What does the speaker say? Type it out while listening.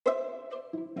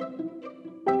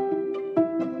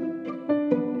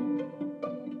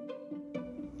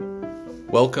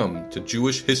Welcome to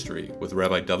Jewish History with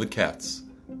Rabbi David Katz,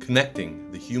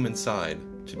 connecting the human side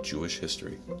to Jewish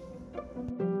history.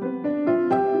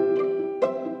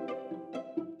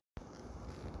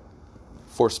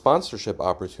 For sponsorship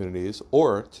opportunities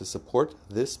or to support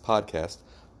this podcast,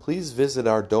 please visit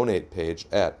our donate page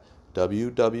at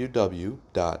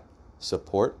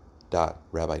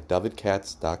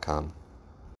www.support.rabbidavidkatz.com.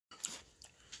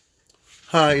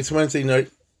 Hi, it's Wednesday night.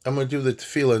 I'm going to do the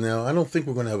tefillah now. I don't think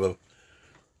we're going to have a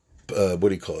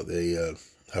a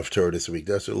haftarah this week.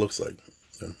 That's what it looks like.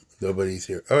 So nobody's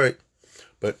here. All right.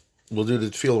 But we'll do the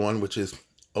tefillah one, which is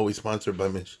always sponsored by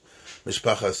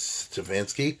Mishpachas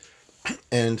Stefanski.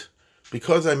 And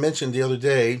because I mentioned the other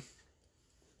day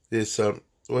this,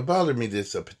 what bothered me,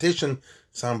 this petition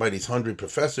signed by these 100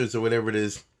 professors or whatever it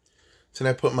is, so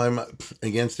I put my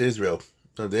against Israel.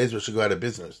 So Israel should go out of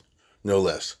business, no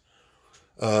less.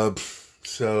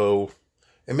 So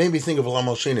it made me think of Olam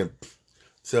Al-Shina.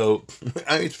 So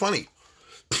it's funny.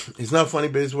 It's not funny,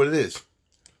 but it's what it is.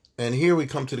 And here we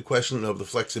come to the question of the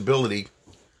flexibility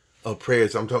of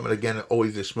prayers. I'm talking about, again,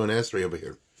 always the Shemona Esrei over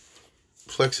here.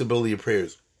 Flexibility of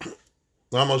prayers.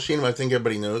 Olam Al-Shina, I think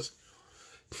everybody knows,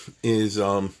 is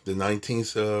the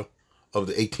 19th of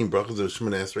the 18 brachas of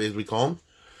Shemona Esrei, as we call them.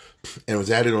 And it was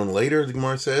added on later, the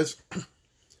Gemara says.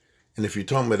 And if you're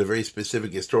talking about a very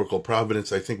specific historical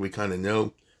providence, I think we kind of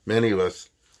know, many of us,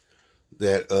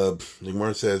 that the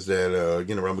Gemara says that,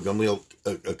 Rabbi Gamliel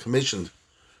commissioned,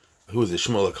 who was it,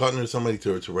 Shmuel HaKatan or somebody,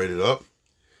 to write it up.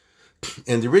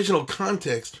 And the original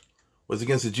context was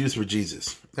against the Jews for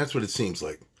Jesus. That's what it seems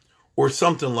like. Or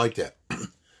something like that.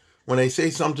 When I say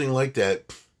something like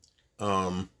that,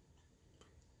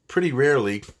 pretty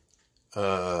rarely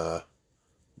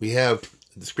we have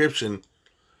a description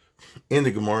in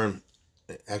the Gemara,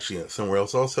 actually somewhere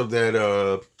else also,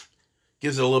 that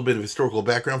gives it a little bit of historical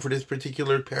background for this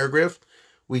particular paragraph.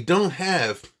 We don't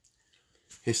have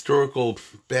historical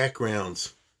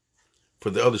backgrounds for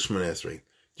the other Shemona Esrei.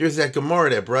 There's that Gemara,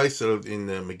 that Brisa in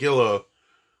the Megillah,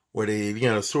 where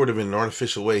they, sort of in an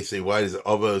artificial way say, why is it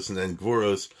Avos and then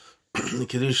Gvuros, the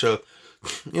Kedusha,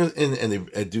 and they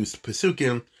adduce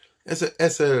Pesukim as a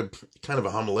kind of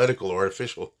a homiletical,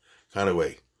 artificial kind of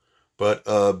way. But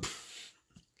I'm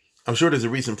sure there's a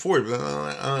reason for it,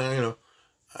 but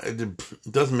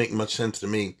it doesn't make much sense to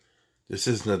me. This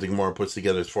isn't what the Gemara puts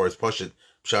together as far as Pashut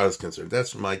Pshat is concerned.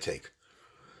 That's my take.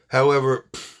 However,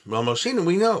 Olam Al-Shina,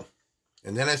 we know,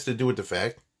 and that has to do with the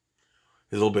fact,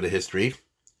 there's a little bit of history,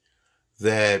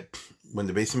 that when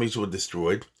the Beis Hamikdash was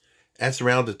destroyed, that's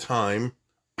around the time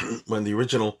when the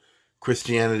original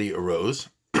Christianity arose,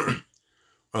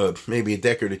 maybe a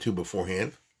decade or two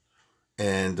beforehand,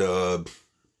 and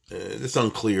it's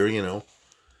unclear,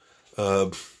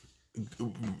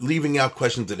 leaving out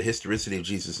questions of the historicity of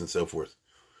Jesus and so forth.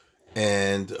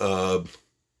 And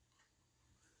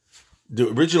the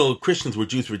original Christians were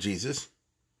Jews for Jesus,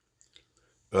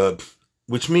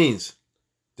 which means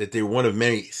that they were one of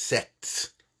many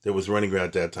sects that was running around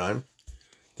at that time.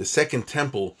 The Second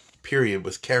Temple period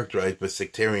was characterized by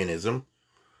sectarianism.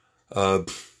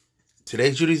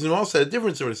 Today's Judaism also had a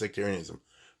different sort of sectarianism.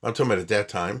 I'm talking about at that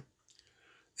time.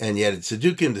 And you had the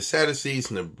Sadducees, the Sadducees,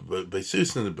 and the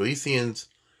Beis and the Boethians,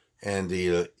 and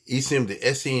the Isim, the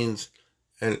Essenes,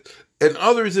 and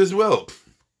others as well.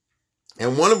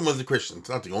 And one of them was the Christian. It's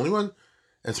not the only one.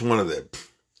 It's one of them.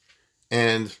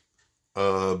 And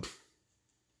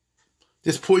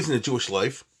this poisoned the Jewish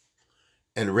life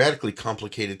and radically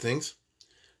complicated things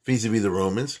vis-a-vis the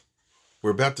Romans.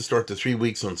 We're about to start the 3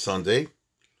 weeks on Sunday.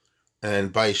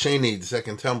 And by Sheni, the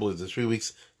Second Temple, is the 3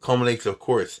 weeks culminates, of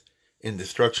course, in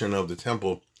destruction of the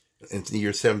temple in the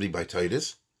year 70 by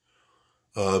Titus.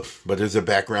 But there's a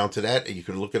background to that. You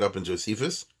can look it up in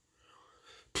Josephus.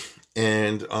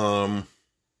 And, of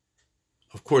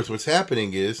course, what's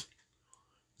happening is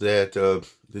that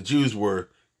the Jews were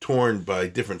torn by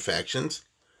different factions,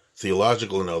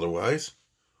 theological and otherwise.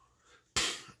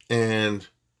 And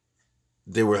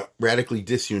they were radically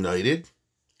disunited.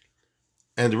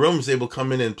 And the Romans were able to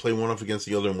come in and play one off against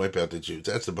the other and wipe out the Jews.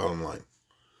 That's the bottom line.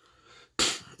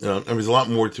 And there's a lot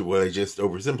more to what I just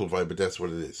oversimplified, but that's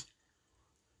what it is.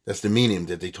 That's the meaning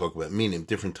that they talk about. Meaning,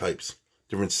 different types,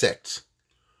 different sects.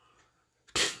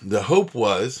 The hope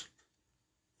was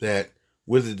that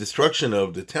with the destruction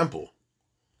of the temple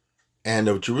and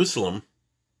of Jerusalem,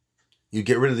 you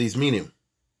get rid of these meaning,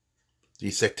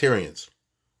 these sectarians.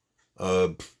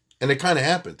 And it kind of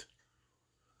happened.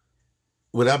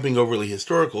 Without being overly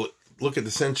historical, look at the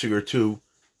century or two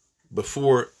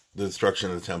before the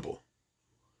destruction of the temple.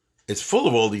 It's full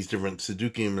of all these different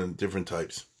Saduceum and different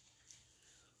types.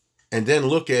 And then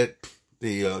look at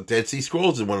the Dead Sea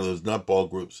Scrolls is one of those nutball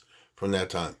groups from that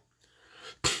time.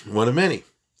 One of many.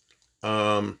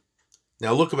 Now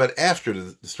look about after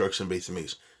the destruction of Beis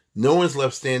Hamikdash. No one's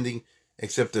left standing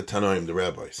except the Tanoim, the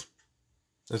rabbis.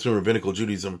 That's when rabbinical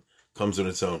Judaism comes on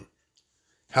its own.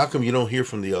 How come you don't hear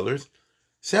from the others?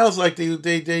 Sounds like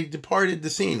they departed the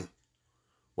scene.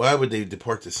 Why would they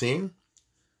depart the scene?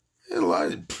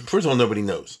 First of all, nobody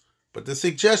knows. But the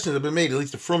suggestions have been made, at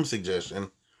least a from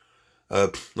suggestion.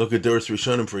 Look at Doris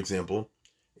Rishonim, for example,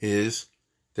 is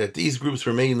that these groups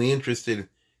were mainly interested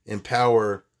in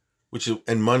power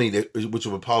and money, which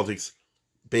of politics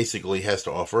basically has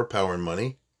to offer, power and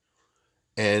money.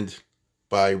 And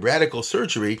by radical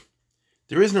surgery,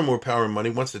 there is no more power and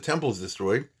money once the temple is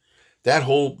destroyed. That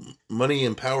whole money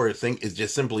and power thing is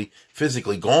just simply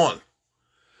physically gone.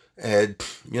 And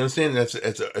you understand,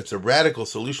 it's a radical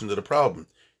solution to the problem.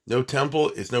 No temple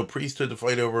is no priesthood to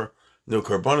fight over, no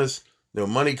korbanos, no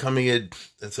money coming in,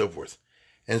 and so forth.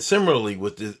 And similarly,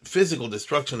 with the physical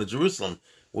destruction of Jerusalem,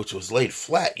 which was laid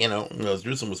flat,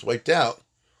 Jerusalem was wiped out.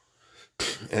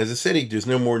 As a city, there's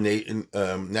no more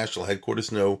national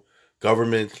headquarters, no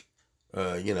government,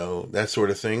 that sort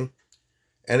of thing.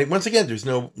 And once again, there's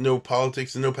no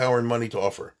politics and no power and money to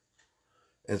offer.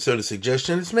 And so the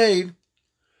suggestion is made,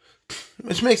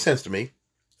 which makes sense to me,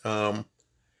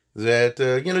 that,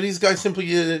 these guys simply,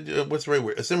 what's the right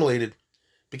word, assimilated,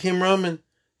 became Roman,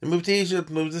 and moved to Egypt,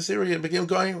 moved to Syria, became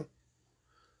Goyim.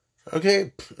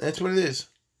 Okay, that's what it is.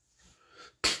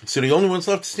 So the only ones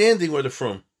left standing were the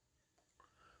Frum,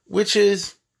 which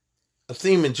is a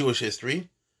theme in Jewish history.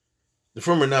 The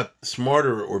Frum are not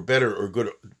smarter or better or good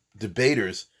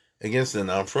debaters against the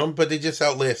non-Frum, but they just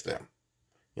outlast them.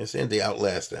 You understand? They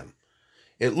outlast them.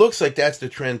 It looks like that's the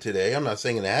trend today. I'm not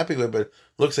saying in a happy way, but it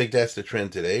looks like that's the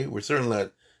trend today. We're certainly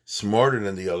not smarter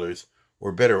than the others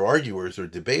or better arguers or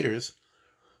debaters,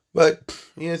 but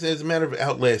it's a matter of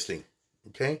outlasting.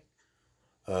 Okay?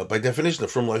 By definition, the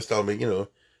Frum lifestyle,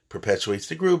 perpetuates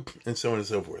the group and so on and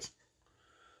so forth.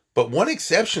 But one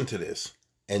exception to this,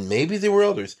 and maybe there were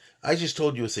others, I just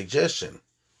told you a suggestion,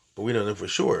 but we don't know for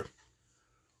sure,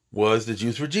 was the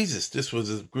Jews for Jesus. This was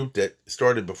a group that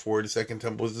started before the Second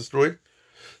Temple was destroyed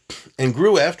and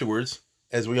grew afterwards.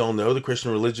 As we all know, the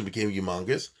Christian religion became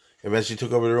humongous, eventually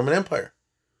took over the Roman Empire.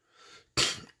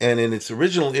 And in its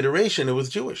original iteration, it was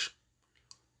Jewish.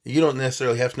 You don't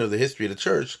necessarily have to know the history of the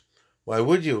church. Why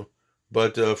would you?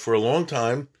 But for a long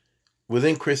time,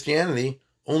 within Christianity,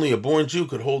 only a born Jew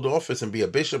could hold office and be a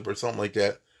bishop or something like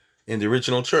that in the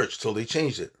original church till they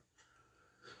changed it.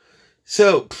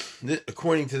 So,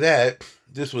 according to that,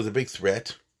 this was a big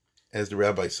threat, as the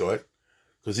rabbi saw it,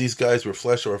 because these guys were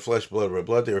flesh over flesh, blood over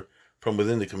blood. They were from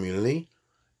within the community,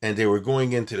 and they were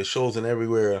going into the shoals and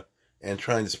everywhere and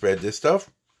trying to spread this stuff,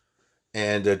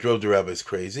 and drove the rabbis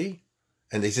crazy.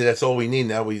 And they said, that's all we need.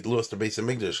 Now we lost the Beis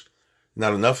Hamikdash.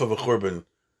 Not enough of a korban,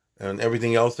 and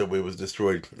everything else that was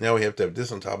destroyed. Now we have to have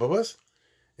this on top of us.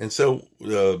 And so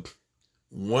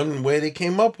one way they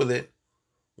came up with it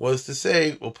was to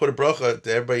say, we'll put a bracha that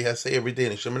everybody has to say every day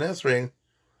in the Shemoneh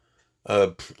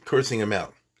Esrei, cursing him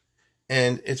out.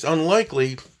 And it's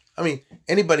unlikely,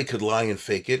 anybody could lie and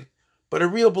fake it, but a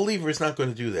real believer is not going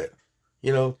to do that.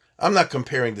 I'm not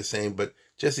comparing the same, but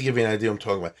just to give you an idea what I'm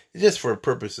talking about, just for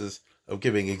purposes of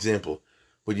giving an example.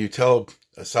 Would you tell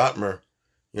a Satmar,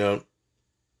 you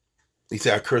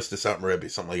say, I cursed the Satmar Rebbe,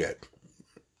 something like that.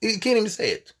 You can't even say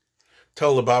it.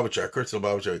 Tell Lubavitcher, I cursed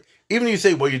Lubavitcher. Even if you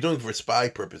say, well, you're doing it for spy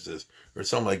purposes, or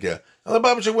something like that.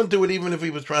 Lubavitcher wouldn't do it even if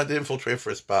he was trying to infiltrate for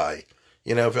a spy.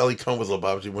 If Eli Cohen was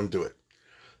Lubavitcher, he wouldn't do it.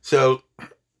 So,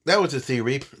 that was a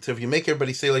theory. So if you make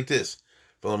everybody say like this,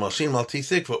 or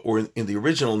in the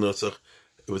original Nusach,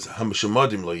 it was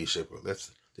Hamashumadim Lo Yishikva.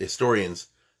 That's the historians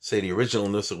say the original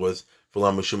Nusach was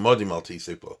Hamashumadim Al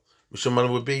Tisikva.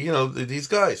 Mushumadim would be, these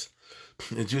guys,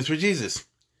 the Jews for Jesus.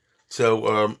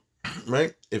 So,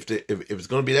 right, if it's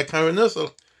going to be that kind of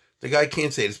Nusach, the guy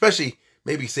can't say it. Especially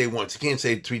maybe say it once. He can't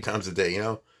say it 3 times a day.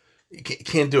 You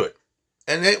can't do it.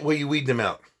 And that way you weed them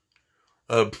out.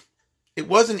 It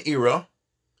was an era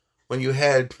when you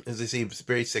had, as they say,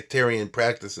 very sectarian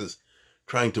practices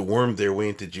trying to worm their way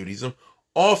into Judaism,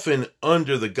 often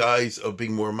under the guise of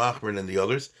being more machmir than the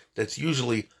others. That's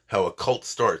usually how a cult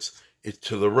starts. It's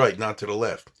to the right, not to the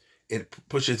left. It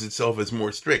pushes itself as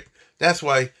more strict. That's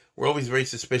why we're always very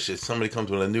suspicious. Somebody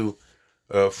comes with a new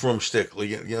frum shtick.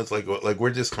 It's like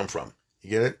where'd this come from? You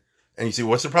get it? And you say,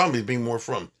 what's the problem with being more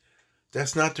frum?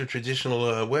 That's not the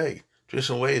traditional way.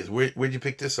 Traditional way is, where'd you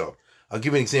pick this up? I'll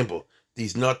give you an example.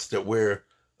 These nuts that wear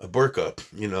a burqa,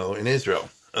 in Israel.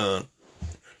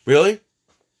 Really?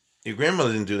 Your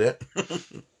grandmother didn't do that.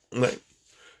 Like,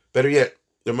 better yet,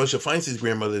 the Moshe Feinstein's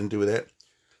grandmother didn't do that.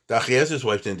 The Achiezer's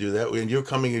wife didn't do that. When you're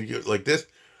coming like this,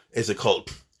 it's a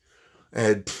cult.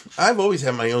 And I've always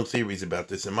had my own theories about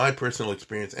this. In my personal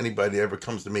experience, anybody that ever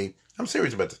comes to me, I'm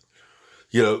serious about this,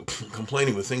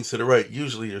 complaining with things to the right,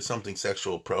 usually there's something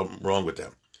sexual problem wrong with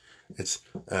them. It's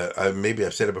maybe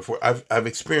I've said it before. I've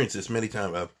experienced this many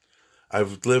times.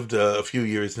 I've lived a few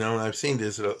years now, and I've seen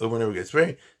this over and over again. It's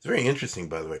very interesting,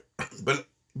 by the way. But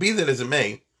be that as it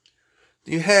may,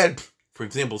 you had, for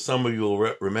example, some of you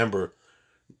will remember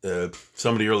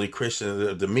some of the early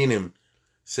Christians, the Minim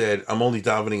said, "I'm only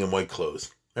davening in white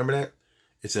clothes." Remember that?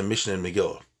 It's a Mishnah in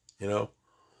Megillah,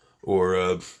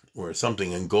 or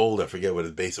something in gold. I forget what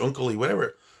it's based, Unkali,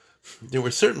 whatever. There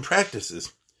were certain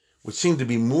practices which seemed to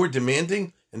be more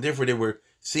demanding, and therefore they were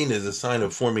seen as a sign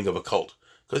of forming of a cult.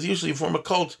 Because usually you form a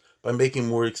cult by making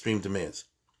more extreme demands.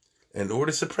 And in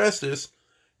order to suppress this,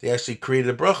 they actually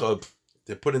created a bracha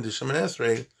they put into Shemoneh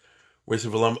Esrei, where it's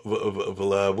what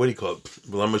do you call it?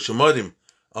 V'lam Meshumadim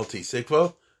al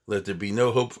tisikva. Let there be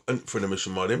no hope for the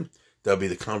Meshumadim. That'll be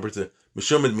the converts.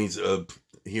 Meshumad means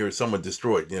here someone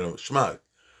destroyed. Shmad.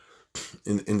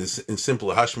 In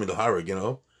simple Hashmid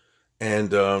al-Harag,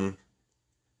 and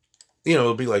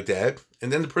it'll be like that,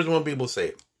 and then the person won't be able to say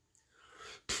it.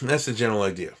 And that's the general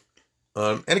idea,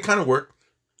 and it kind of worked.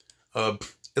 At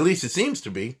least it seems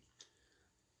to be.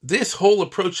 This whole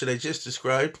approach that I just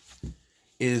described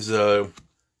is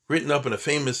written up in a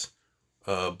famous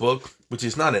book, which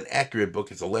is not an accurate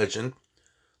book; it's a legend,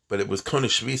 but it was Kona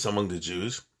Shvis among the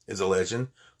Jews. Is a legend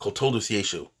called Toldus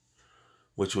Yeshu,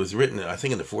 which was written, I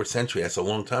think, in the 4th century. That's a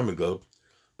long time ago.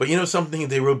 But something,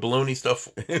 they wrote baloney stuff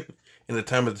in the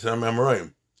time of the Talmud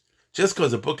Amoraim. Just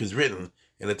because a book is written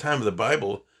in the time of the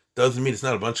Bible doesn't mean it's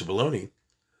not a bunch of baloney.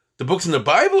 The books in the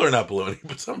Bible are not baloney,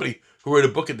 but somebody who wrote a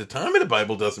book at the time of the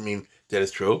Bible doesn't mean that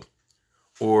it's true.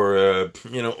 Or, or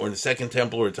in the Second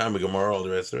Temple or the time of Gemara, all the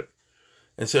rest of it.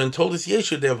 And so in Toldus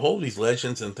Yeshu, they have all these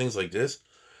legends and things like this.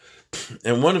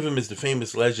 And one of them is the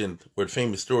famous legend, or the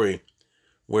famous story,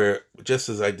 where, just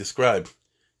as I described,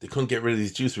 they couldn't get rid of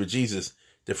these Jews for Jesus.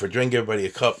 Therefore, drank everybody a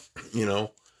cup, and,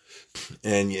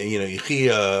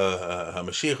 Yechia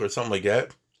HaMashiach or something like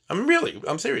that.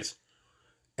 I'm serious.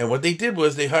 And what they did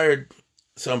was they hired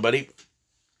somebody,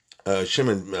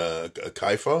 Shimon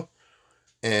Kaifa,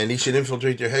 and he should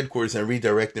infiltrate their headquarters and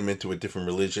redirect them into a different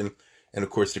religion. And, of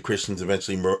course, the Christians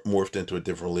eventually morphed into a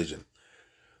different religion.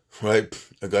 Right?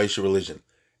 A Geisha religion.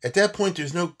 At that point,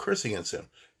 there's no curse against them.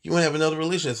 You want to have another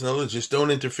religion, it's another religion. Just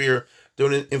don't interfere,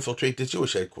 don't infiltrate the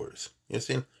Jewish headquarters. You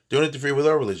understand? Don't interfere with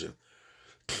our religion.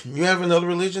 You have another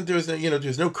religion,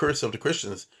 there's no curse of the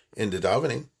Christians in the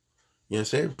davening. You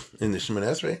understand? In the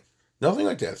Shemoneh Esrei. Nothing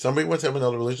like that. Somebody wants to have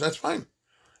another religion, that's fine.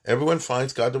 Everyone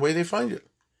finds God the way they find it.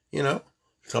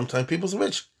 Sometimes people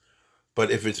switch.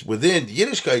 But if it's within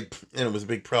Yiddishkeit, and it was a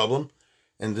big problem,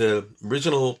 and the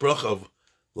original bracha of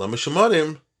Lama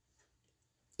Shemadim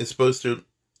is supposed to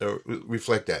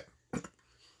reflect that.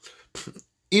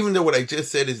 Even though what I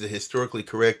just said is the historically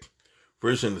correct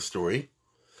version of the story,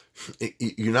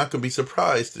 you're not going to be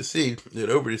surprised to see that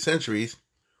over the centuries,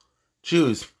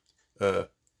 Jews,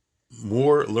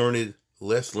 more learned,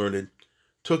 less learned,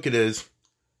 took it as,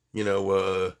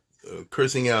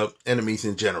 cursing out enemies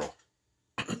in general,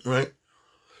 right?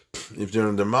 If they're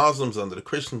under the Muslims, under the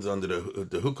Christians, under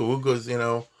the hookahs,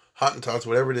 Hottentots,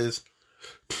 whatever it is,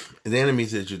 the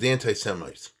enemies are the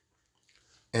anti-Semites.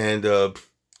 And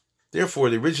therefore,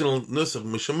 the original nus of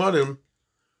Mishamadim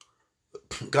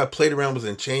got played around with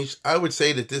and changed. I would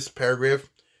say that this paragraph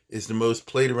is the most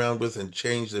played around with and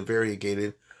changed and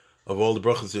variegated of all the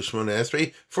brachas of Shemoneh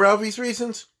Esrei for obvious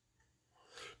reasons.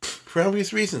 For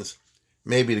obvious reasons.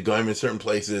 Maybe the government in certain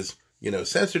places,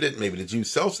 censored it. Maybe the Jews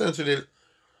self-censored it.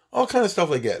 All kind of stuff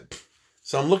like that.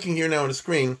 So I'm looking here now on the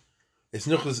screen. It's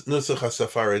Nusach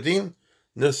HaSafaradim,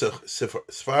 Nusach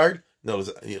Sfard,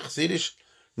 Chassidish,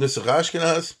 Nusach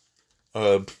Ashkenaz,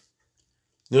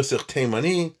 Nusach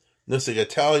Taimani, Nusach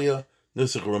Italia,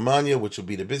 Nusach Romania, which will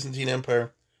be the Byzantine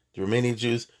Empire, the Romanian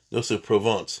Jews, Nusach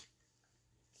Provence,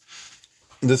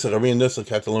 Nusach Arena, Nusach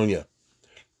Catalonia.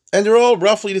 And they're all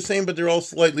roughly the same, but they're all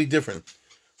slightly different.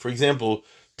 For example,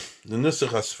 the Nusach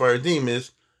HaSfaradim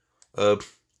is, the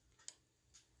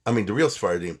real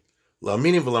Sfaradim,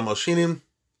 La'aminim v'la'malshinim,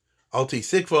 alti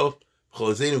sikvo,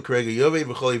 v'cholazenu kerega yove,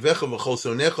 v'cholivecha, v'chol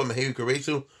meheru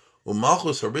karesu,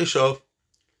 u'malchus harisha,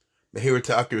 meheru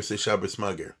ta'akir se'shabris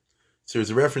magir. So there's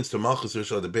a reference to Malchus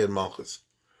Harisha, the bad Malchus,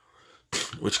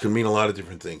 which can mean a lot of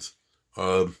different things.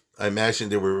 I imagine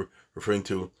they were referring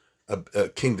to a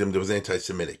kingdom that was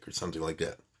anti-Semitic or something like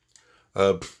that.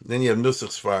 Then you have Nusach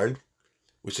Sfard,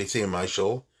 which they say in my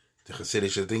shul, the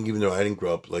Hasidic thing, even though I didn't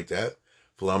grow up like that.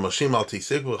 So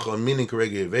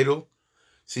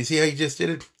you see how you just did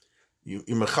it? You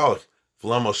machalik.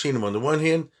 V'lam malshinim on the one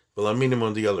hand, v'lam minim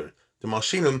on the other. The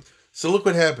malshinim. So look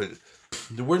what happened.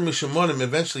 The word mishamonim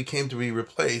eventually came to be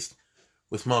replaced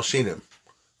with malshinim.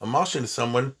 A malshin is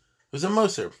someone who's a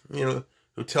moser,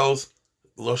 who tells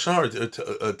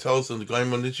Lashon, tells the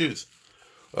Goyim on the Jews.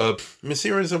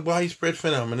 Masira is a widespread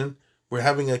phenomenon. We're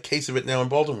having a case of it now in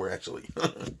Baltimore, actually.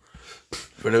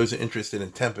 For those who are interested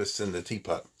in tempests and the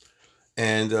teapot.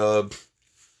 And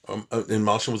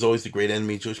Malshin was always the great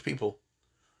enemy of Jewish people.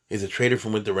 He's a traitor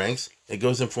from within the ranks. It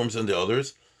goes and forms under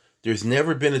others. There's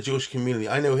never been a Jewish community.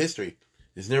 I know history.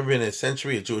 There's never been a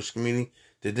century of Jewish community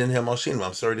that didn't have Malshin.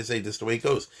 I'm sorry to say this is the way it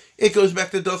goes. It goes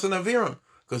back to Dosan Aviram.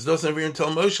 Because Dosan Aviram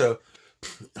tell Moshe,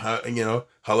 Halahargeni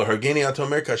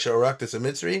Atomer Kasher Raktas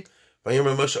Amitzri,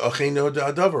 Vayim Moshe Achino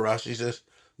Da'adav. Rashi says,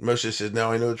 Moshe says,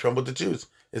 now I know the trouble with the Jews.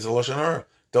 It's a Lashon Hara.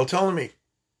 They'll tell me.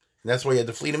 And that's why he had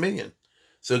to flee to Midian.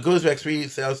 So it goes back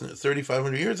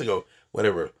 3,500 years ago,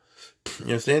 whatever. You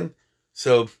understand?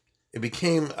 So it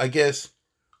became, I guess,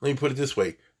 let me put it this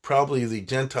way. Probably the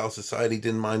Gentile society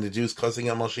didn't mind the Jews cussing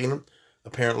out Malshinim,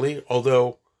 apparently,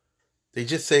 although they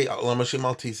just say, Lamashim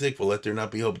al Tizik, will let there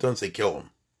not be hope. Don't say kill them.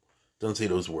 Don't say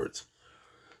those words.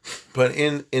 But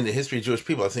in the history of Jewish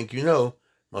people, I think you know,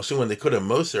 Malshin, when they could have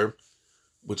Moser,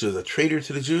 which is a traitor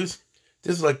to the Jews,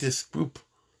 this is like this group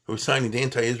who are signing the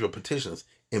anti-Israel petitions,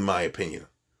 in my opinion.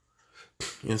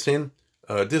 You understand?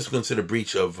 This is considered a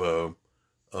breach of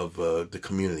the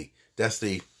community. That's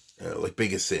the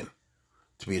biggest sin,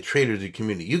 to be a traitor to the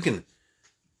community. You can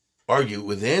argue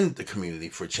within the community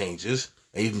for changes,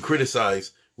 and you can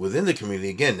criticize within the community.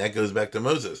 Again, that goes back to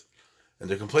Moses, and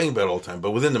they're complaining about it all the time.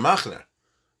 But within the Machna,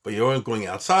 but you're going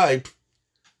outside,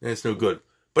 then it's no good.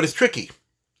 But it's tricky.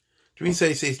 The reason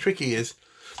I say it's tricky is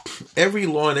every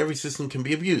law and every system can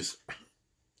be abused.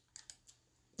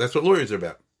 That's what lawyers are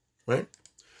about, right?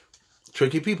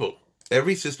 Tricky people.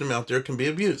 Every system out there can be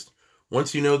abused.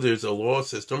 Once you know there's a law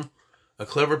system, a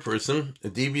clever person, a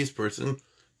devious person,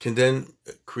 can then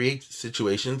create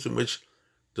situations in which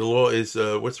the law is,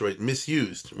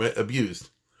 misused, right? Abused.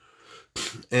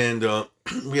 And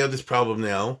we have this problem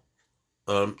now,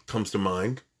 comes to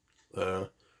mind,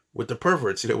 with the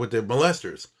perverts, with the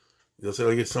molesters. They'll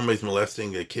say, if somebody's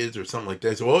molesting their kids or something like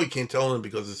that, so, you can't tell them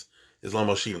because it's Islam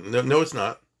al-Shia. No, it's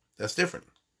not. That's different.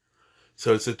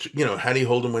 So it's how do you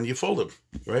hold them when you fold them,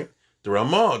 right? The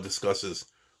Ramah discusses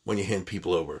when you hand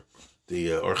people over. The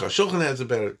Aruch HaShulchan has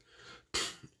about it.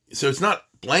 So it's not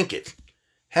blanket.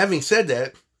 Having said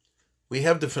that, we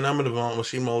have the phenomenon of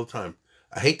Moshin all the time.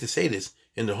 I hate to say this,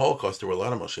 in the Holocaust there were a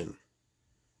lot of Moshin.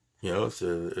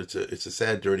 It's a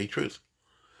sad, dirty truth.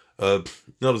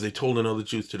 Notice they told another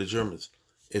Jews to the Germans.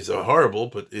 It's horrible,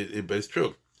 but it's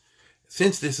true.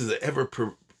 Since this is an ever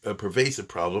pervasive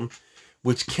problem,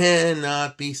 which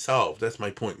cannot be solved. That's my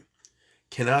point.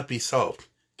 Cannot be solved.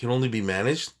 Can only be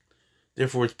managed.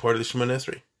 Therefore, it's part of the Shemoneh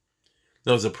Esrei.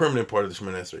 No, it's a permanent part of the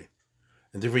Shemoneh Esrei.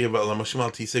 And therefore, you have Lamashim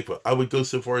al Tisikva. I would go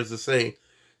so far as to say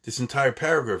this entire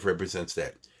paragraph represents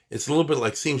that. It's a little bit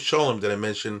like Sim Shalom that I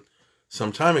mentioned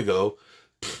some time ago,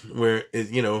 where,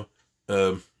 there's no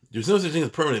such thing as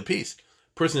permanent peace.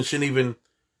 A person shouldn't even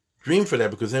dream for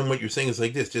that, because then what you're saying is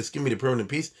like this: just give me the permanent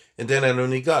peace, and then I don't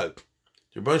need God.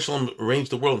 The Rebbeinu Shalom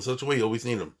arranged the world in such a way you always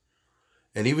need him.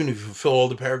 And even if you fulfill all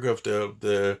the paragraph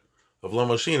of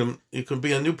Lama Shinim, it could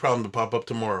be a new problem to pop up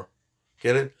tomorrow.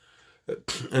 Get it?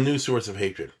 A new source of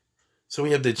hatred. So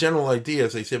we have the general idea,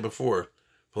 as I said before,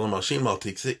 Lama Shinim al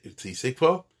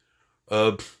Tisikva,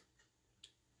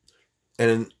 and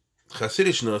in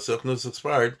Hasidic Nusach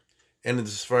Sfard, and in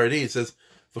the Sephardi it says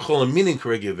V'chol minim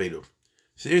k'regel vedu.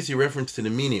 So here's the reference to the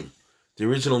minim. The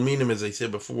original minim, as I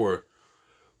said before,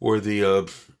 were the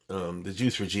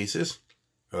Jews for Jesus.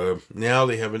 Now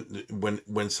they haven't.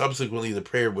 When subsequently the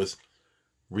prayer was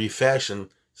refashioned,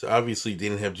 so obviously they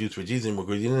didn't have Jews for Jesus anymore,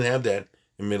 because you didn't have that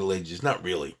in Middle Ages. Not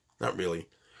really.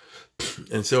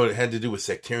 And so it had to do with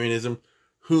sectarianism.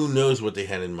 Who knows what they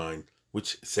had in mind?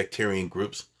 Which sectarian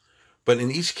groups? But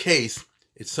in each case,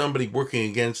 it's somebody working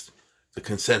against the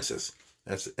consensus.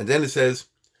 And then it says,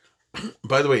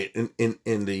 by the way, in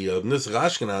the Nusach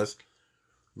Ashkenaz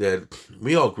that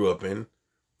we all grew up in,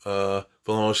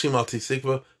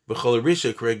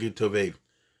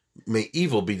 may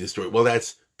evil be destroyed. Well,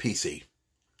 that's PC.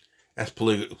 That's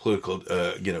political,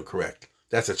 correct.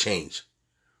 That's a change,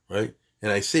 right?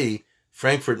 And I see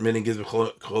Frankfurt meaning gives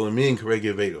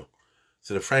vedo.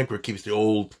 So the Frankfurt keeps the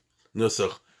old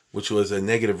Nusach, which was a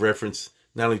negative reference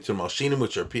not only to Malshinim,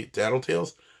 which are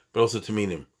tattletales, but also to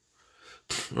Minim.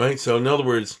 Right? So in other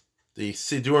words, the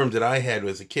Sidurim that I had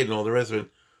as a kid and all the rest of it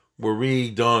were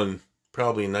redone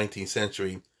probably in the 19th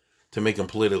century to make them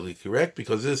politically correct,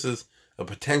 because this is a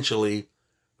potentially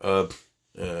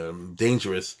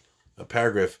dangerous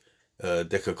paragraph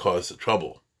that could cause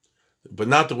trouble. But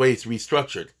not the way it's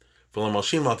restructured. In other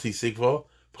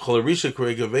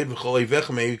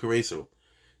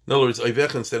words,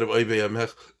 Oivech instead of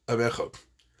Oivei Amecha.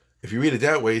 If you read it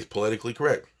that way, it's politically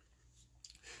correct.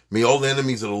 May all the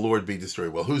enemies of the Lord be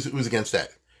destroyed. Well, who's against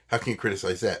that? How can you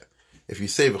criticize that? If you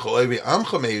say V'chol Oivei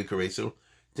Amcha Me'u Karesu,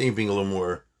 then you're being a little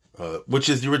more, which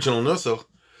is the original Nusach,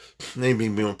 then you're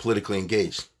being more politically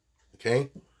engaged. Okay?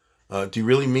 Do you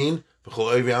really mean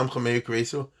V'chol Oivei Amcha Me'u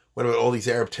Karesu? What about all these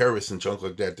Arab terrorists and junk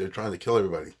like that? They're trying to kill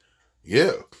everybody.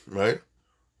 Yeah, right?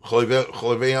 So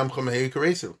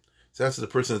that's the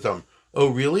person that's telling, oh,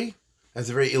 really? That's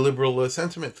a very illiberal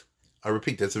sentiment. I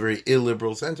repeat, that's a very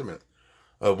illiberal sentiment.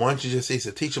 Why don't you just say it's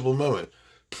a teachable moment?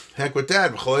 Heck with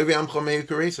that.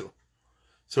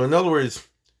 So in other words,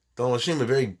 the Lashim are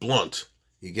very blunt.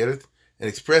 You get it? And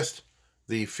expressed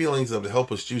the feelings of the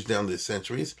helpless Jews down the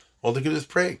centuries. All they could do is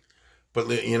pray. But,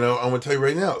 I'm going to tell you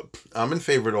right now, I'm in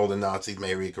favor of all the Nazis,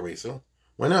 Meiri Kareso.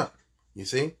 Why not? You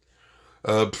see?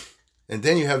 And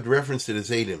then you have the reference to the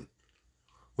Zaydim,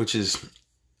 which is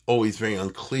always very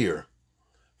unclear.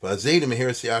 Zaydim,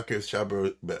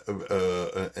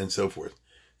 and so forth.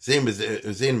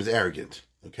 Zaydim is arrogant.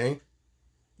 Okay?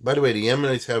 By the way, the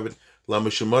Yemenites have it,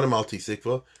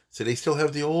 so they still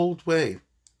have the old way.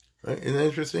 Right? Isn't that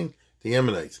interesting? The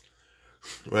Yemenites.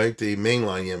 Right? The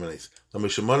mainline Yemenites.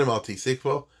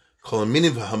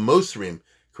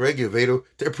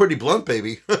 They're pretty blunt,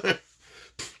 baby.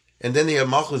 And then they have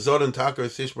Malchus Zod and Taka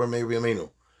Sishbar Meir Yamenu.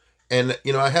 And,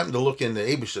 I happened to look in the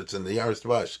Eibishutz and the Yaris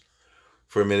Dvash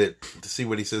for a minute to see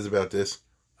what he says about this.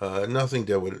 Nothing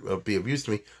that would be of use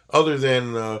to me, other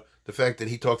than the fact that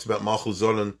he talks about Malchus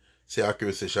Zod and Seakir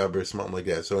Sishaber, something like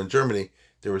that. So in Germany,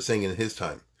 they were saying in his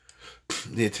time.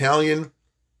 The Italian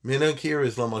minhag here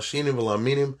is Lamashinim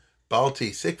Velaminim Balti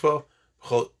Sikva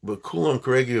Kulam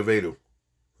Karegi Avedu.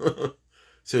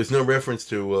 So there's no reference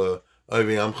to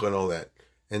Oivei Amcha and all that.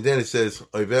 And then it says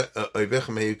Oivech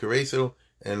Me'u Karesu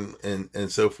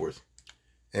and so forth.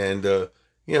 And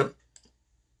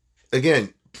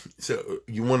again, so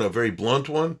you want a very blunt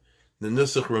one? The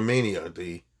Nusach Romania,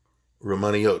 the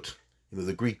Romaniot,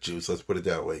 the Greek Jews, let's put it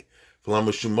that way.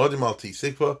 V'lamushumodim al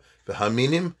tisikva,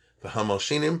 v'haminim,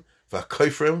 v'hamalshinim,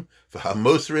 v'hakoifrim,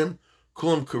 v'hamosrim,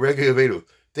 kulam kurege avedu.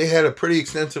 They had a pretty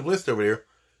extensive list over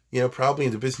there. Probably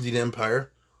in the Byzantine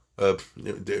Empire,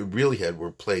 they really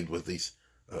were plagued with these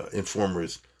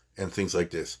informers and things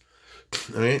like this.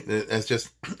 I mean, that's just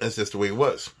the way it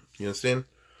was. You understand?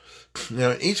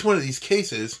 Now, in each one of these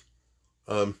cases,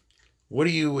 what are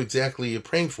you exactly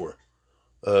praying for?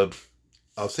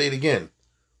 I'll say it again.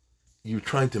 You're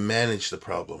trying to manage the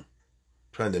problem.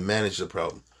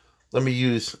 Let me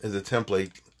use as a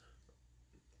template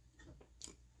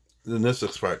the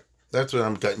Nusach part. That's what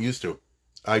I'm gotten used to.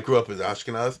 I grew up as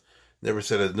Ashkenaz, never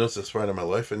said a Nusach part in my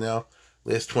life, and now,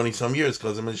 last 20-some years,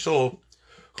 because I'm in Shul,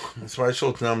 as far as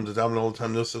Shul, now I'm the all the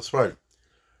time Nusach part.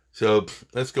 So,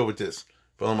 let's go with this.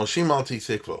 So what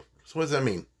does that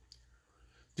mean?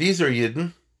 These are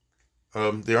Yidden.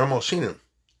 They are Malshinim.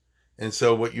 And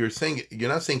so what you're saying, you're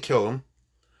not saying kill them,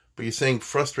 but you're saying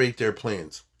frustrate their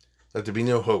plans. Let there be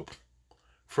no hope.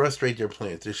 Frustrate their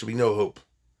plans. There should be no hope.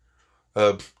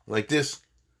 Like this,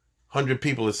 100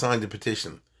 people have signed the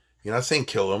petition. You're not saying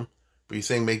kill them, but you're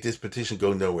saying make this petition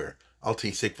go nowhere.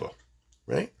 Alti Sikva.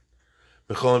 Right?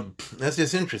 That's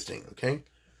just interesting, okay?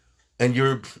 And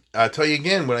I'll tell you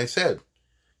again what I said.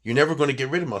 You're never going to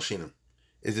get rid of Malshinim.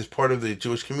 It's just part of the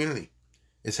Jewish community.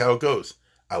 It's how it goes.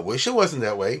 I wish it wasn't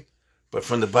that way, but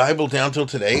from the Bible down till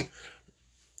today,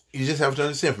 you just have to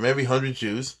understand, from every 100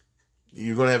 Jews,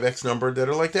 you're going to have X number that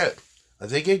are like that. As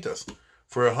they gave us.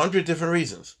 For 100 different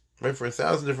reasons. Right? For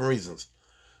 1,000 different reasons.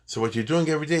 So what you're doing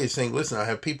every day is saying, listen, I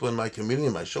have people in my community,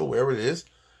 in my show, wherever it is,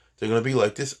 they're going to be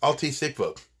like this. Alti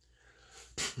Sikva.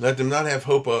 Let them not have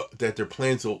hope that their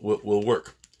plans will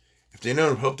work. If they don't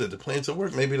have hope that the plans will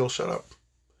work, maybe they'll shut up.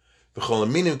 Again,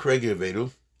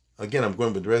 I'm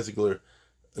going with regular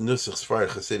Nusach Sfar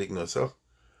Hasidic Nusach.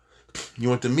 You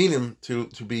want the minim to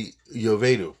be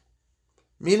Yovedu.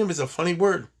 Minim is a funny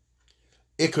word.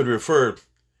 It could refer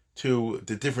to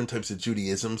the different types of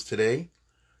Judaisms today.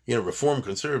 Reform,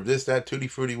 conservative, this, that, tutti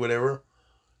frutti, whatever.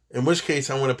 In which case,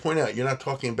 I want to point out, you're not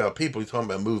talking about people, you're talking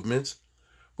about movements,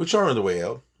 which are on the way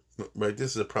out. Right?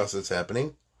 This is a process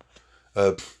happening.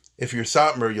 If you're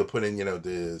Satmar, you'll put in,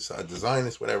 the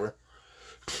Zionist, whatever.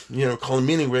 Call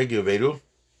meaning Regi Avedu.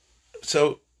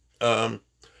 So,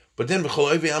 But then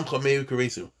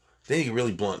then you get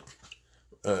really blunt.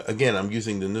 Again, I'm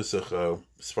using the Nusach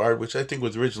Sfard, which I think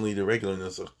was originally the regular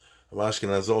Nusach of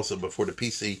Ashkenaz also before the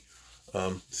PC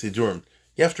Sidurim.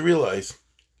 You have to realize,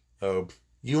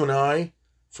 you and I,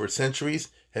 for centuries,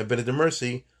 have been at the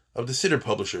mercy of the Siddur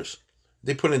publishers.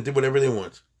 They put in and did whatever they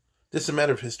want. This is a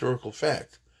matter of historical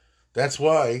fact. That's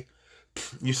why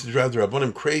used to drive the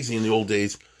Rabbanim crazy in the old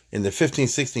days, in the 15,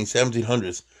 16,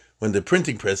 1700s, when the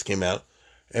printing press came out.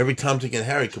 Every Tom, Dick, and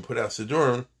Harry could put out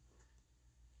Sidurim.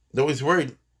 They're always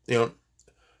worried, the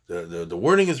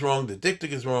wording is wrong, the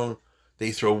dictic is wrong.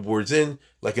 They throw words in,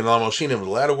 like in Alam Shina, with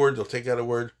a lot of words, they'll take out a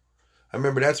word. I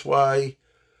remember that's why,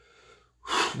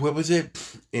 what was it?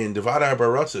 In Devad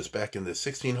Baratzis, back in the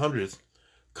 1600s,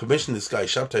 commissioned this guy,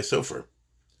 Shabtai Sofer.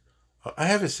 I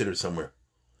have his Siddur somewhere,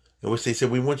 in which they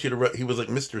said, we want you to write, he was like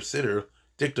Mr. Siddur,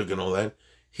 dictic and all that.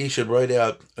 He should write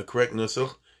out a correct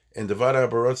nusach, and Devad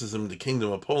Baratzis in the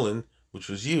Kingdom of Poland, which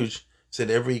was huge, said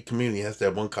every community has to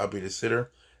have one copy of the Siddur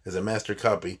as a master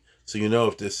copy, so you know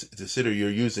if the Siddur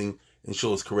you're using in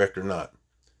Shul is correct or not,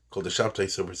 called the Shabtai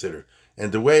Sofer Siddur.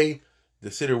 And the way the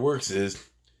Siddur works is,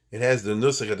 it has the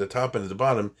nusach at the top and at the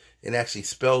bottom. It actually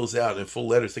spells out in full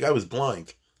letters. The guy was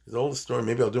blind. It's all the story.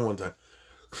 Maybe I'll do it one time.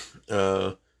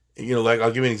 Like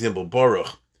I'll give you an example.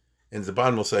 Baruch, and the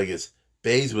bottom will say is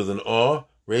Beis with an A,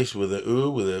 Resh with an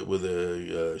U, with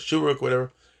a Shuruk,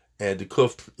 whatever, and the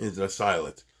Kuf is a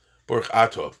silent. Baruch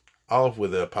Atov, Aleph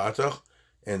with a Patach,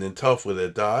 and then Tov with a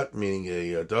dot, meaning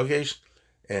a dagesh,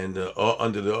 and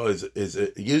under the O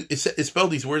is spell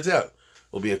these words out.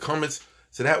 Will be a comment,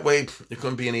 so that way there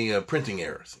couldn't be any printing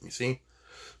errors. You see,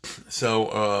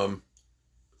 so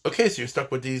okay, so you're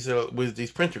stuck with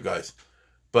these printer guys,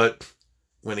 but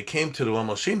when it came to the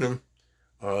Amal Shinim,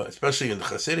 especially in the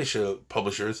Hasidic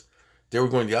publishers, they were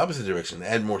going the opposite direction,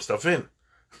 add more stuff in.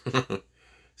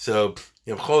 So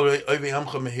you have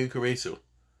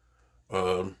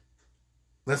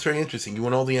that's very interesting. You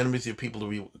want all the enemies of your people to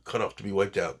be cut off, to be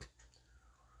wiped out,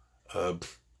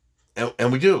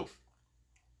 and we do.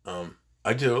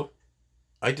 I do.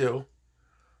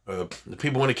 The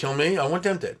people want to kill me, I want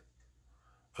them dead.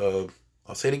 I'll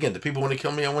say it again. The people want to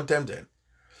kill me, I want them dead.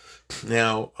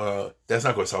 Now, that's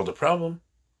not going to solve the problem.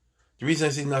 The reason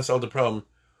I say not solve the problem,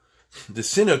 the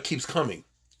sinner keeps coming.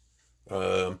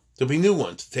 There'll be new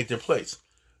ones to take their place.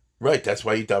 Right, that's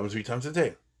why you daven 3 times a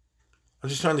day. I'm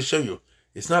just trying to show you,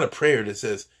 it's not a prayer that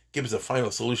says, give us a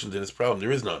final solution to this problem.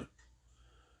 There is none.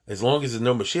 As long as there's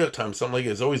no Mashiach time, something like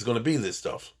it is always going to be this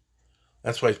stuff.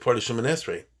 That's why it's part of Shemoneh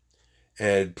Esrei.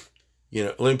 And,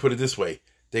 let me put it this way.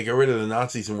 They got rid of the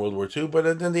Nazis in World War II,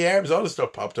 but then the Arabs, all this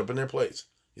stuff popped up in their place.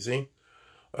 You see?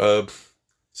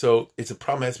 So it's a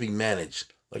problem that has to be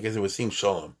managed. Like I said, with Sim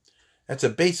Shalom. That's a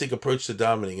basic approach to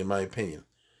davening, in my opinion.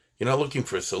 You're not looking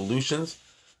for solutions,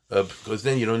 because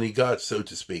then you don't need God, so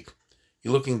to speak.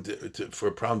 You're looking for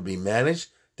a problem to be managed,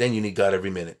 then you need God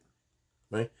every minute.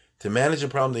 Right? To manage a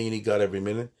problem, then you need God every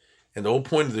minute. And the whole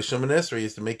point of the Shemoneh Esrei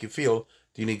is to make you feel,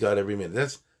 do you need God every minute?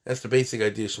 That's the basic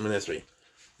idea of Shemoneh Esrei.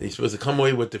 You're supposed to come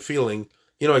away with the feeling,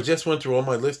 I just went through all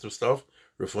my list of stuff,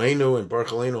 Refuenu and Baruch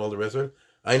Aleinu, all the rest of it.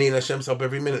 I need Hashem's help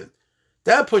every minute.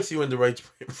 That puts you in the right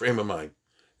frame of mind.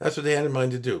 That's what they had in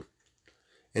mind to do.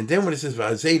 And then when it says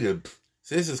V'azeidim,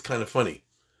 so this is kind of funny.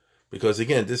 Because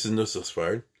again, this is Nusach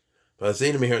Sfard.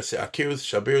 V'azeidim meher se'akirus,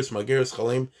 shaberus, magerus,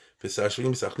 chalim,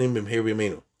 v'sashlim, sachnim, b'mher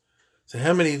v'yamenu. So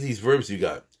how many of these verbs you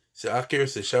got?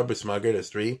 Se'akirus, se'shaberus, mager, that's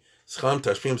 3. Scham,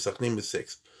 tashlim, sachnim is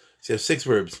 6. So you have 6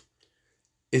 verbs.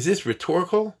 Is this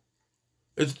rhetorical?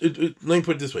 Let me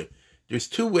put it this way. There's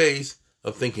 2 ways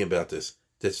of thinking about this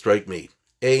that strike me.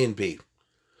 A and B.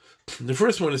 The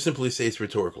first one is simply say it's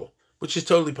rhetorical, which is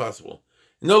totally possible.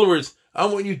 In other words, I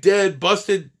want you dead,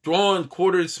 busted, drawn,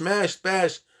 quartered, smashed,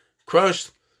 bashed, crushed,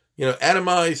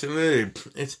 atomized,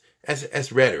 and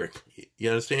it's rhetoric. You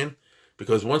understand?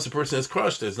 Because once a person is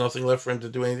crushed, there's nothing left for him to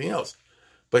do anything else.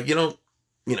 But you don't,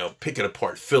 pick it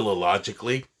apart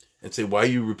philologically and say, why are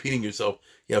you repeating yourself?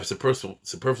 You have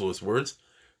superfluous words.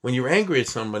 When you're angry at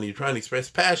somebody, you're trying to express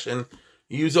passion,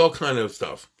 you use all kind of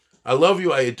stuff. I love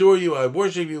you, I adore you, I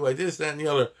worship you, I this, that, and the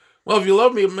other. Well, if you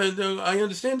love me, I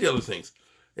understand the other things.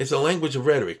 It's a language of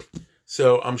rhetoric.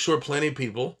 So I'm sure plenty of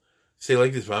people say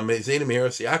like this, wipe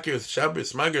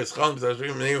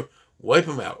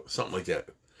them out, something like that.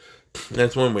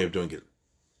 That's one way of doing it.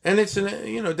 And it's,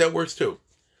 that works too.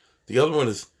 The other one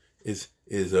is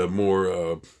a more,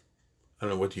 I don't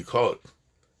know, what do you call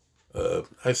it?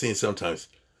 I've seen it sometimes.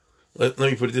 Let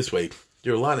me put it this way.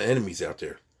 There are a lot of enemies out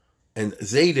there. And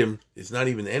Zaydim is not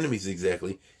even enemies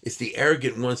exactly. It's the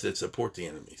arrogant ones that support the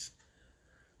enemies.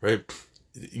 Right?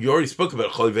 you already spoke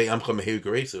about Cholivei Amcha Meheir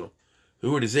Geresu.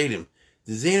 Who are the Zaydim?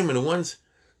 The Zaydim are the ones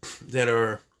that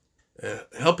are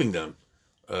helping them.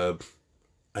 I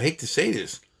hate to say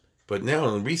this, but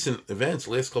now in recent events,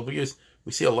 the last couple of years,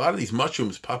 we see a lot of these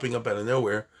mushrooms popping up out of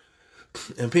nowhere,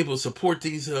 and people support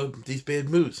these bad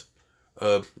moves.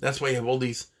 That's why you have all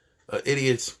these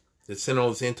idiots that send all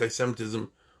this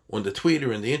anti-Semitism on the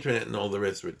Twitter and the internet and all the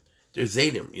rest of it. They're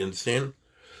Zaydim, you understand?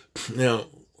 Now,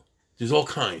 there's all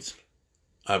kinds,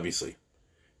 obviously.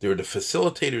 There are the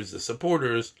facilitators, the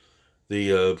supporters,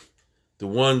 the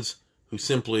ones who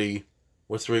simply,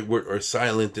 what's the right word, are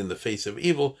silent in the face of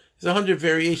evil. There's 100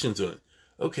 variations on it.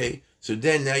 Okay, so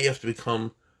then now you have to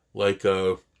become like,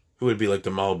 who would be like the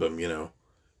Malbim, you know?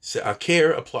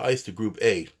 Se'aker applies to group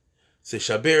A.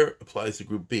 Se'shaber applies to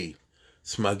group B.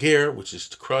 Smager, which is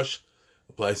to crush,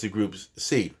 applies to group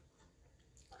C.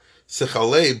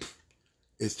 Sechaleb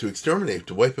is to exterminate,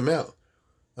 to wipe them out.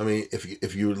 I mean,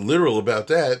 if you're literal about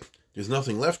that, there's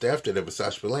nothing left after that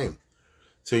Vasash B'Leim.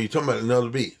 So you're talking about another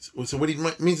B. So what he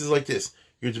means is like this.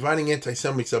 You're dividing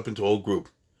anti-Semites up into a whole group.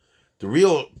 The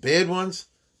real bad ones,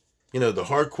 you know, the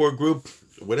hardcore group,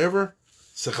 whatever,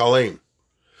 Sechalem.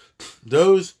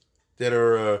 Those that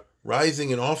are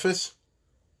rising in office,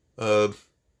 elected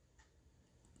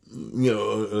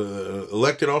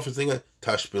office, thing like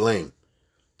Tash B'Leim.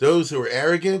 Those who are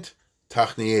arrogant,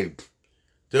 Tachnieb.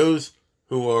 Those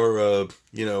who are,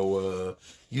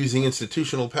 using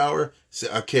institutional power,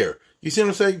 Se'aker. You see what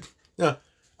I'm saying? No,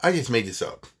 I just made this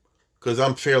up because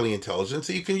I'm fairly intelligent.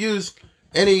 So you can use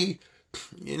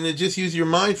just use your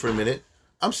mind for a minute.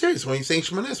 I'm serious. When you're saying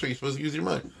Shemoneh Esrei, you're supposed to use your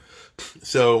mind.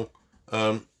 So,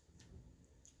 I'll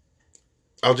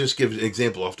just give an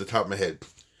example off the top of my head.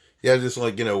 Yeah, just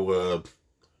like,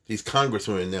 these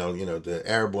congresswomen now, the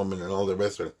Arab woman and all the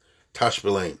rest of it. Tash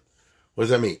B'Leim. What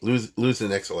does that mean? Lose the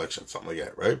next election, something like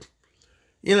that, right?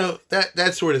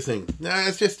 That sort of thing. Now,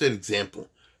 that's just an example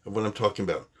of what I'm talking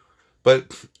about.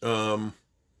 But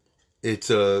it's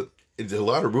a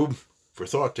lot of room for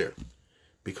thought there.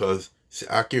 Because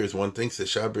Se'aker is one thing,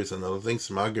 Se'shaber is another thing,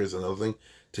 Smager is another thing.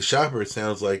 Teshaber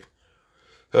sounds like,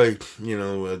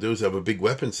 those have a big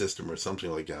weapon system or something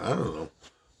like that. I don't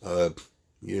know.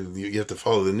 You have to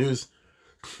follow the news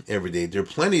every day. There are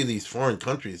plenty of these foreign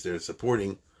countries that are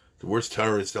supporting the worst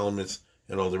terrorist elements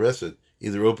and all the rest of it,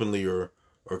 either openly or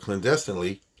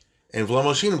clandestinely. And V'lo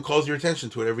Malshinim calls your attention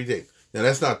to it every day. Now,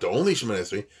 that's not the only Shemoneh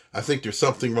Esrei. I think there's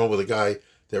something wrong with a guy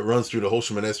that runs through the whole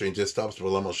Shemoneh Esrei and just stops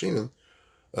V'lo Malshinim.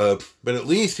 But at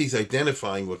least he's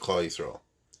identifying with Klal Yisrael.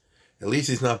 At least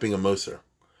he's not being a Moser.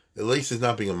 At least he's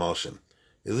not being a Malshin.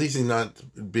 At least he's not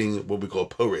being what we call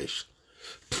Poresh.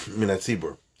 Minat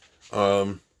Tzibur.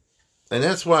 And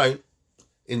that's why,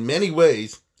 in many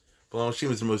ways, V'lo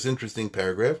Malshinim is the most interesting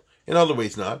paragraph. In other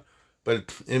ways, not.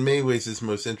 But in many ways, it's the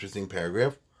most interesting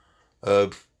paragraph.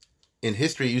 In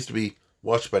history, it used to be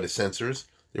watched by the censors.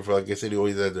 Therefore, like I said, you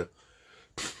always had to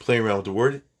play around with the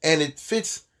word. And it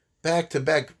fits back to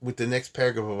back with the next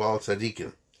paragraph of Al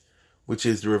Tzadikim, which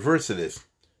is the reverse of this.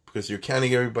 Because you're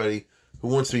counting everybody who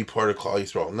wants to be part of Klal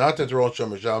Yisrael. Not that they're all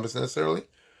Shomer Shabbos necessarily.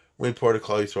 We're part of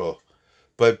Klal Yisrael.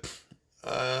 But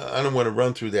I don't want to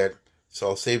run through that, so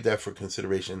I'll save that for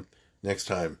consideration next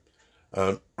time.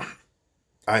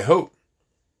 I hope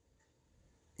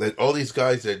that all these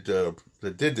guys that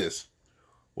did this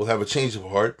will have a change of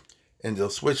heart, and they'll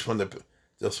switch from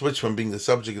being the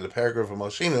subject of the paragraph of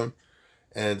Malshinim,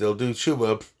 and they'll do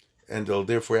tshuva, and they'll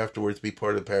therefore afterwards be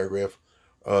part of the paragraph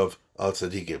of Al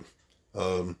Tzadikim,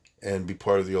 and be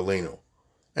part of the Oleno.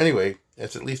 Anyway,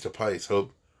 that's at least a pious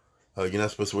hope. You're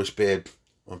not supposed to wish bad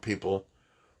on people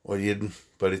or Yidden,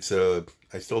 but it's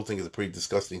I still think it's a pretty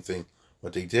disgusting thing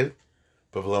what they did.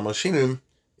 But V'lo Malshinim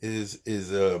is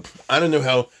I don't know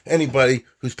how anybody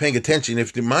who's paying attention,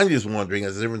 if the mind is wandering,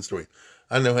 that's a different story.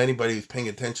 I don't know how anybody who's paying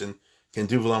attention can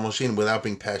do V'lo Malshinim without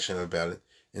being passionate about it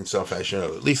in some fashion or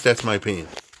other. At least that's my opinion.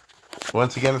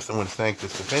 Once again, I want to thank the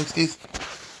Stefanskis.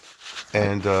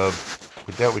 And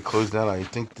with that, we close down. I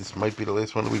think this might be the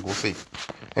last one of the week. We'll see.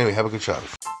 Anyway, have a good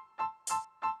Shabbos.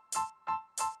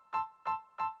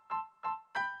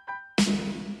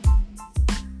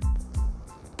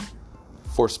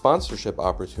 For sponsorship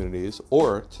opportunities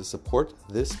or to support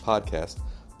this podcast,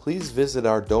 please visit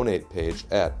our donate page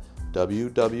at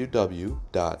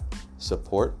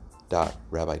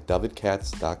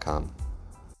www.support.rabbidavidkatz.com.